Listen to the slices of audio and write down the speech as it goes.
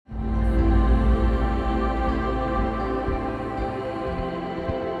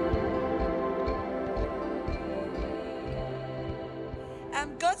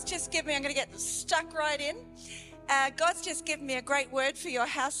just given me, I'm going to get stuck right in. God's just given me a great word for your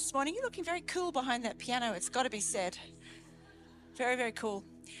house this morning. You're looking very cool behind that piano, it's got to be said. Very, very cool.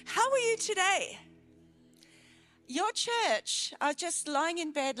 How are you today? Your church, I was just lying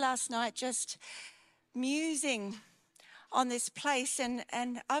in bed last night, just musing on this place, and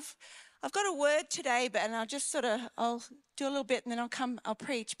I've got a word today, and I'll do a little bit and then I'll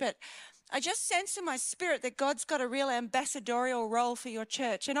preach, but I just sense in my spirit that God's got a real ambassadorial role for your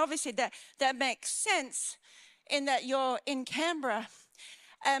church. And obviously that makes sense in that you're in Canberra.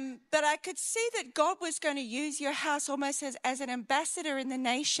 But I could see that God was going to use your house almost as an ambassador in the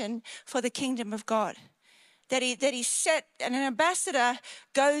nation for the kingdom of God. That he set, and an ambassador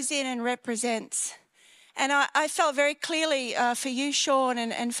goes in and represents. And I felt very clearly for you, Sean,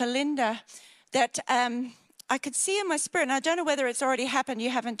 and for Linda, that I could see in my spirit, and I don't know whether it's already happened, you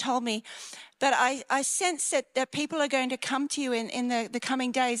haven't told me, but I sense that people are going to come to you in the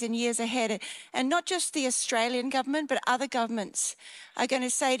coming days and years ahead. And not just the Australian government, but other governments are going to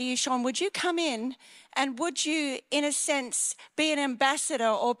say to you, Sean, would you come in and would you, in a sense, be an ambassador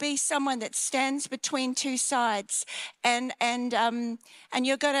or be someone that stands between two sides? And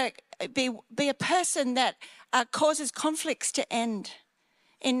you're going to be a person that causes conflicts to end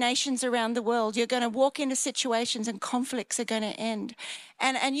in nations around the world. You're going to walk into situations and conflicts are going to end.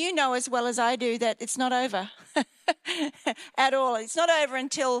 And you know as well as I do that it's not over at all. It's not over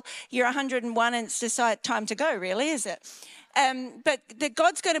until you're 101 and it's time to go, really, is it? But that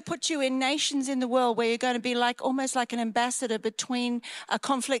God's going to put you in nations in the world where you're going to be almost like an ambassador between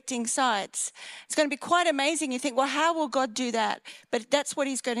conflicting sides. It's going to be quite amazing. You think, well, how will God do that? But that's what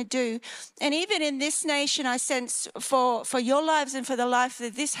he's going to do. And even in this nation, I sense for your lives and for the life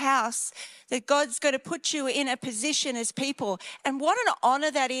of this house, that God's going to put you in a position as people. And what an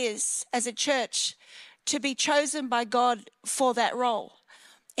honor that is as a church to be chosen by God for that role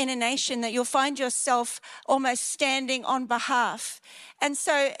in a nation, that you'll find yourself almost standing on behalf. And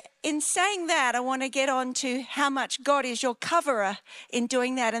so in saying that, I want to get on to how much God is your coverer in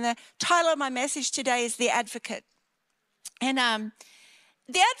doing that. And the title of my message today is The Advocate. And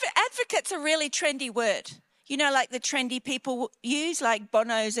the advocate's a really trendy word. You know, like the trendy people use, like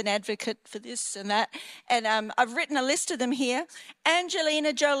Bono's an advocate for this and that. And I've written a list of them here.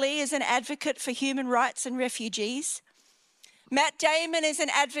 Angelina Jolie is an advocate for human rights and refugees. Matt Damon is an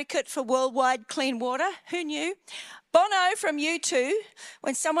advocate for worldwide clean water. Who knew? Bono from U2,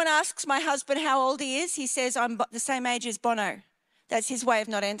 when someone asks my husband how old he is, he says, I'm the same age as Bono. That's his way of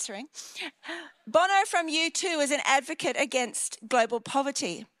not answering. Bono from U2 is an advocate against global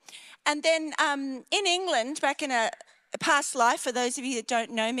poverty. And then in England, back in a past life, for those of you that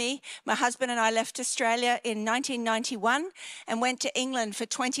don't know me, my husband and I left Australia in 1991 and went to England for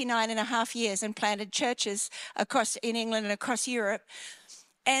 29 and a half years and planted churches in England and across Europe.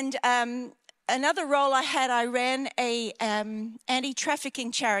 And another role I had, I ran a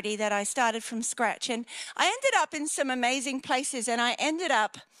anti-trafficking charity that I started from scratch. And I ended up in some amazing places. And I ended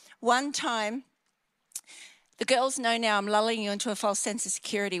up one time, the girls know now I'm lulling you into a false sense of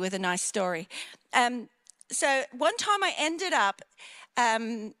security with a nice story. So one time I ended up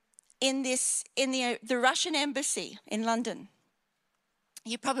in the Russian embassy in London.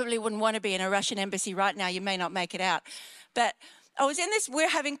 You probably wouldn't want to be in a Russian embassy right now. You may not make it out. But I was we're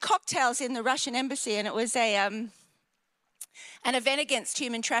having cocktails in the Russian embassy, and it was an event against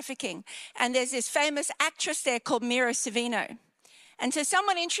human trafficking. And there's this famous actress there called Mira Savino. And so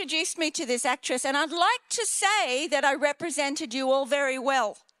someone introduced me to this actress, and I'd like to say that I represented you all very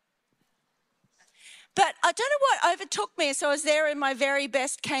well. But I don't know what overtook me, so I was there in my very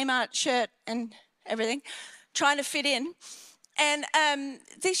best Kmart shirt and everything, trying to fit in. And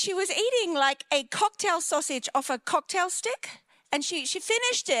she was eating like a cocktail sausage off a cocktail stick, and she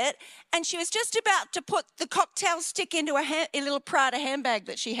finished it, and she was just about to put the cocktail stick into a little Prada handbag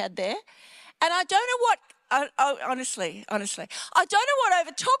that she had there. And I don't know what, honestly, I don't know what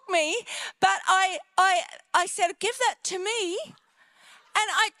overtook me, but I said, give that to me. And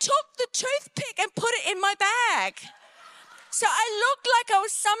I took the toothpick and put it in my bag. So I looked like I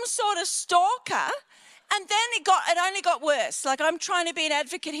was some sort of stalker. And then it only got worse. Like, I'm trying to be an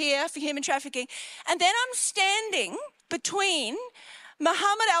advocate here for human trafficking. And then I'm standing between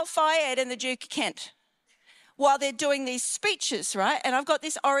Mohammed Al-Fayed and the Duke of Kent while they're doing these speeches, right? And I've got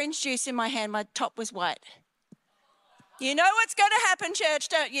this orange juice in my hand. My top was white. You know what's going to happen, church,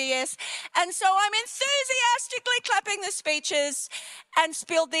 don't you? Yes. And so I'm enthusiastically clapping the speeches and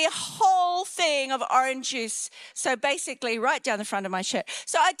spilled the whole thing of orange juice. So basically right down the front of my shirt.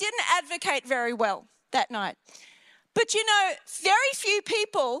 So I didn't advocate very well that night. But you know, very few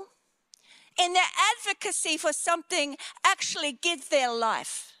people in their advocacy for something actually give their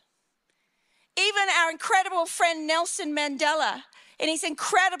life. Even our incredible friend Nelson Mandela, in his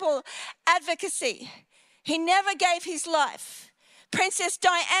incredible advocacy, he never gave his life. Princess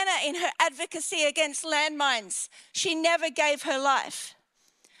Diana, in her advocacy against landmines, she never gave her life.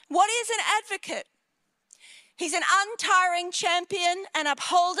 What is an advocate? He's an untiring champion, an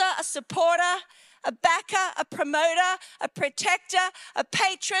upholder, a supporter, a backer, a promoter, a protector, a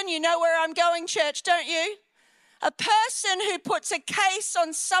patron. You know where I'm going, church, don't you? A person who puts a case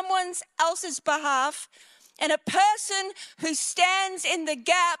on someone else's behalf, and a person who stands in the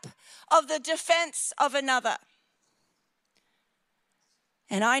gap of the defense of another.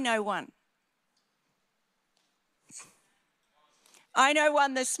 And I know one. I know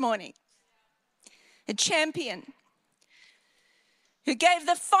one this morning. A champion who gave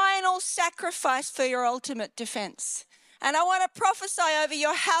the final sacrifice for your ultimate defense. And I want to prophesy over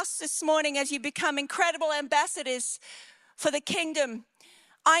your house this morning as you become incredible ambassadors for the kingdom.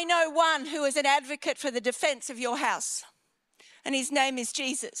 I know one who is an advocate for the defense of your house, and his name is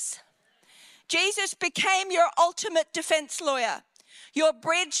Jesus. Jesus became your ultimate defense lawyer, your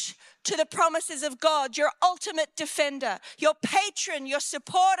bridge to the promises of God, your ultimate defender, your patron, your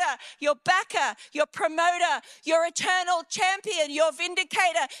supporter, your backer, your promoter, your eternal champion, your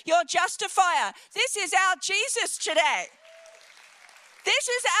vindicator, your justifier. This is our Jesus today. This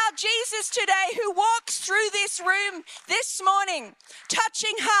is our Jesus today who walks through this room this morning,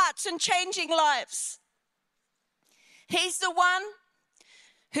 touching hearts and changing lives. He's the one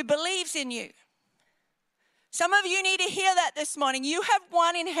who believes in you. Some of you need to hear that this morning. You have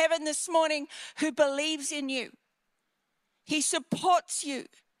one in heaven this morning who believes in you. He supports you.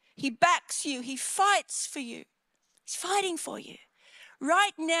 He backs you. He fights for you. He's fighting for you.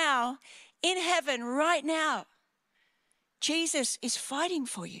 Right now, in heaven, right now, Jesus is fighting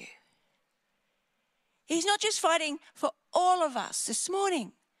for you. He's not just fighting for all of us this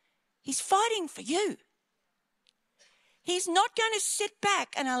morning. He's fighting for you. He's not going to sit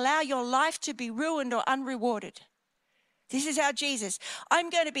back and allow your life to be ruined or unrewarded. This is our Jesus. I'm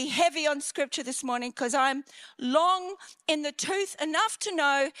going to be heavy on scripture this morning because I'm long in the tooth enough to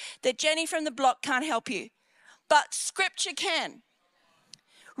know that Jenny from the block can't help you. But scripture can.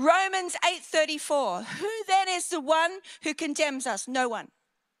 Romans 8:34. Who then is the one who condemns us? No one.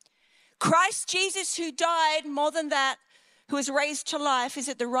 Christ Jesus, who died, more than that, who was raised to life, is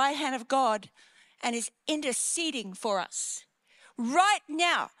at the right hand of God and is interceding for us. Right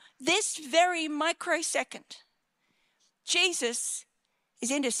now, this very microsecond, Jesus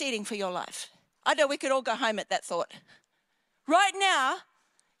is interceding for your life. I know we could all go home at that thought. Right now,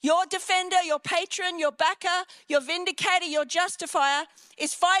 your defender, your patron, your backer, your vindicator, your justifier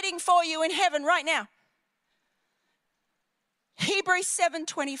is fighting for you in heaven right now. Hebrews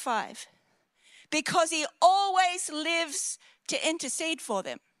 7:25. Because he always lives to intercede for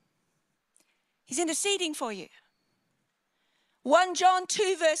them. He's interceding for you. 1 John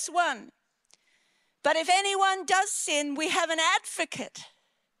 2 verse 1. But if anyone does sin, we have an advocate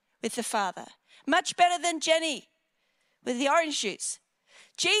with the Father. Much better than Jenny with the orange juice.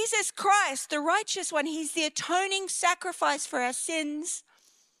 Jesus Christ, the righteous one, he's the atoning sacrifice for our sins.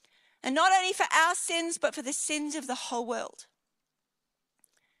 And not only for our sins, but for the sins of the whole world.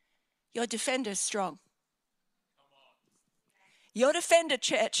 Your defender is strong. Your defender,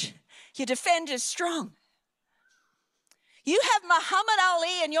 church, your defender is strong. You have Muhammad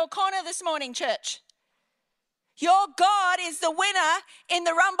Ali in your corner this morning, church. Your God is the winner in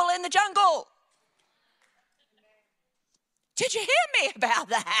the rumble in the jungle. Did you hear me about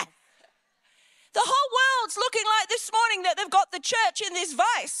that? The whole world's looking like this morning that they've got the church in this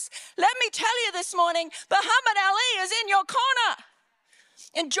vice. Let me tell you this morning, Muhammad Ali is in your corner.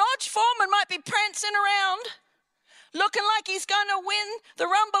 And George Foreman might be prancing around, looking like he's going to win the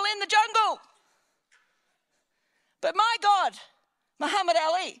rumble in the jungle. But my God, Muhammad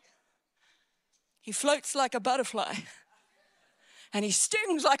Ali, he floats like a butterfly and he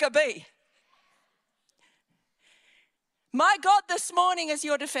stings like a bee. My God this morning is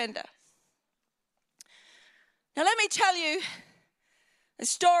your defender. Now let me tell you a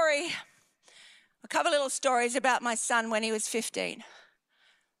story, a couple little stories about my son when he was 15.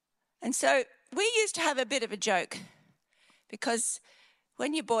 And so we used to have a bit of a joke because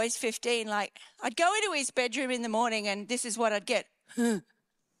when your boy's 15, like I'd go into his bedroom in the morning and this is what I'd get.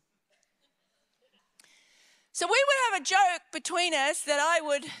 So we would have a joke between us that I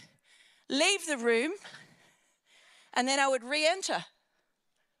would leave the room and then I would re-enter.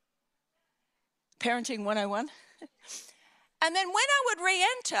 Parenting 101. And then when I would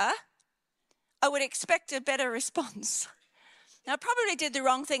re-enter, I would expect a better response. Now, I probably did the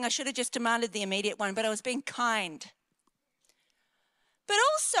wrong thing. I should have just demanded the immediate one, but I was being kind. But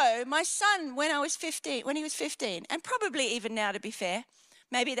also my son, when he was 15, and probably even now, to be fair,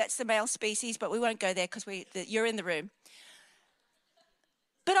 maybe that's the male species, but we won't go there because you're in the room.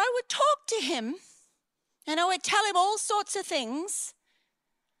 But I would talk to him and I would tell him all sorts of things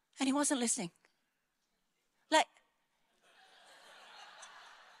and he wasn't listening. Like,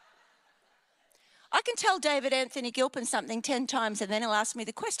 I can tell David Anthony Gilpin something 10 times and then he'll ask me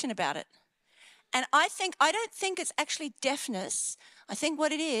the question about it. And I don't think it's actually deafness. I think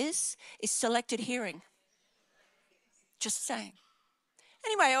what it is selected hearing. Just saying.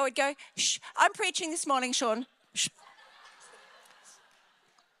 Anyway, I would go, shh, I'm preaching this morning, Sean. Shh.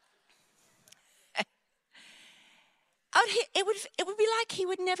 It would be like he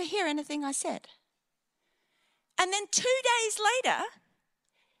would never hear anything I said. And then 2 days later,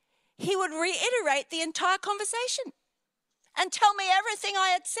 he would reiterate the entire conversation and tell me everything I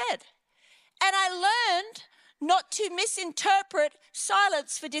had said. And I learned not to misinterpret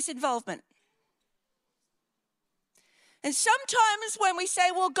silence for disinvolvement. And sometimes when we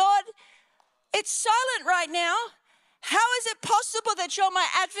say, well, God, it's silent right now. How is it possible that you're my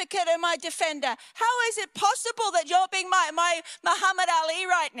advocate and my defender? How is it possible that you're being my Muhammad Ali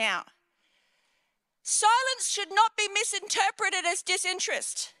right now? Silence should not be misinterpreted as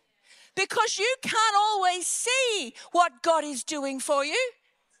disinterest because you can't always see what God is doing for you.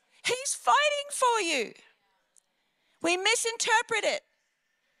 He's fighting for you. We misinterpret it.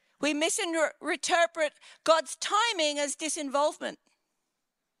 We misinterpret God's timing as disinvolvement.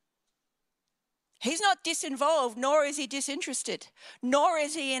 He's not disinvolved, nor is he disinterested, nor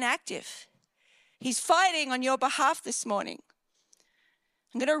is he inactive. He's fighting on your behalf this morning.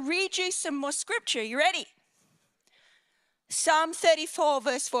 I'm going to read you some more scripture. You ready? Psalm 34,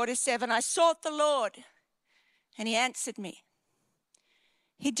 verse 4-7. I sought the Lord, and he answered me.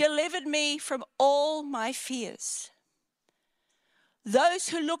 He delivered me from all my fears. Those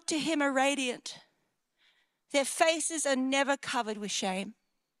who look to him are radiant. Their faces are never covered with shame.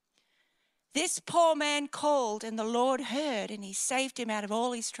 This poor man called, and the Lord heard, and he saved him out of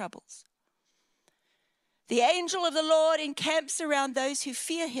all his troubles. The angel of the Lord encamps around those who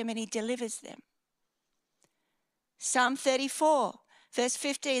fear him, and he delivers them. Psalm 34, verse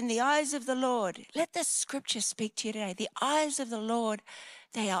 15, the eyes of the Lord. Let the scripture speak to you today. The eyes of the Lord,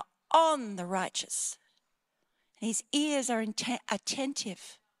 they are on the righteous. His ears are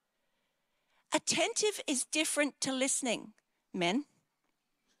attentive. Attentive is different to listening, men.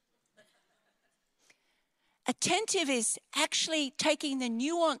 Attentive is actually taking the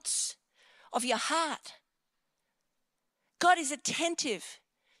nuance of your heart. God is attentive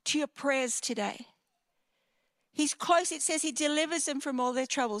to your prayers today. He's close. It says he delivers them from all their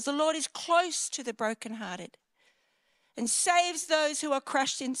troubles. The Lord is close to the brokenhearted and saves those who are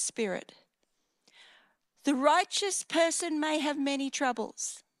crushed in spirit. The righteous person may have many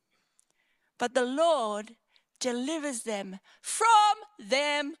troubles, but the Lord delivers them from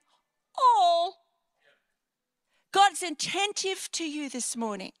them all. God's attentive to you this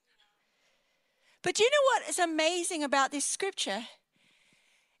morning. But you know what is amazing about this scripture?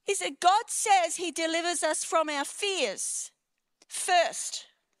 Is that God says he delivers us from our fears first.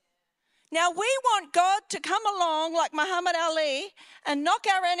 Now we want God to come along like Muhammad Ali and knock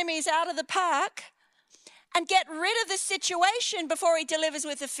our enemies out of the park and get rid of the situation before he delivers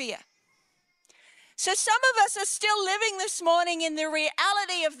with the fear. So some of us are still living this morning in the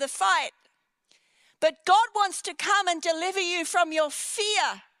reality of the fight. But God wants to come and deliver you from your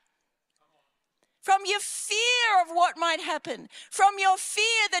fear. From your fear of what might happen. From your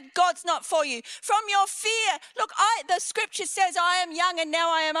fear that God's not for you. From your fear. Look, the scripture says, I am young and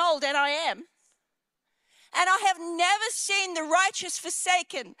now I am old, and I am. And I have never seen the righteous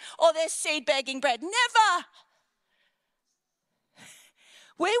forsaken or their seed begging bread. Never.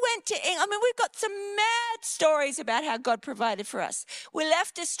 We went to England. I mean, we've got some mad stories about how God provided for us. We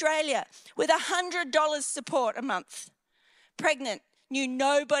left Australia with $100 support a month. Pregnant. Knew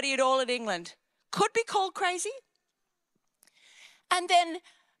nobody at all in England. Could be called crazy. And then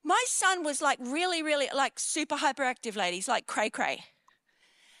my son was like really, really like super hyperactive ladies, like cray-cray.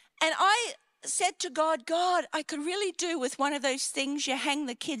 And I said to God, God, I could really do with one of those things you hang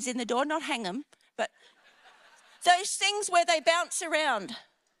the kids in the door, not hang them, but those things where they bounce around.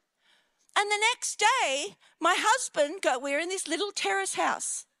 And the next day, my husband, we're in this little terrace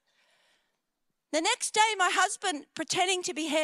house. The next day, my husband, pretending to be